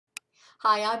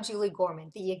Hi, I'm Julie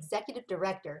Gorman, the Executive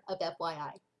Director of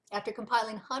FYI. After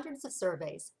compiling hundreds of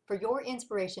surveys for your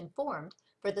inspiration formed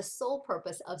for the sole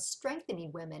purpose of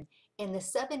strengthening women in the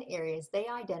 7 areas they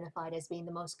identified as being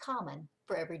the most common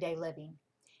for everyday living,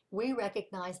 we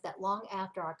recognize that long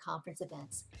after our conference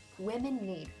events, women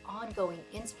need ongoing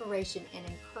inspiration and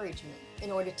encouragement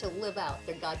in order to live out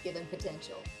their God-given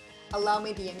potential. Allow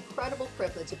me the incredible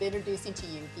privilege of introducing to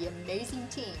you the amazing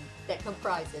team that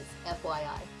comprises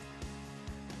FYI.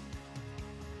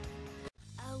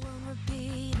 I won't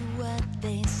repeat what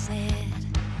they said.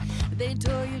 They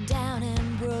tore you down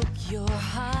and broke your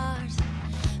heart.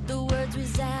 The words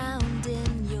resound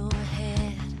in your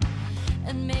head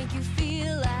and make you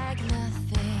feel like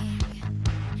nothing.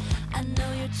 I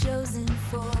know you're chosen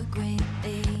for great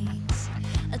things,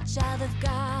 a child of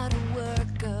God, a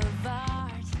work of art.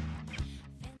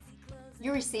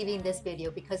 You're receiving this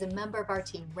video because a member of our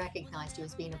team recognized you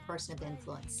as being a person of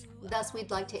influence. Thus,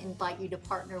 we'd like to invite you to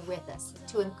partner with us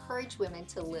to encourage women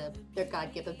to live their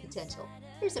God-given potential.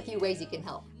 Here's a few ways you can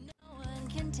help. No one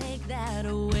can take that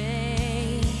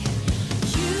away.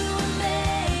 You were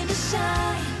made to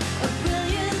shine.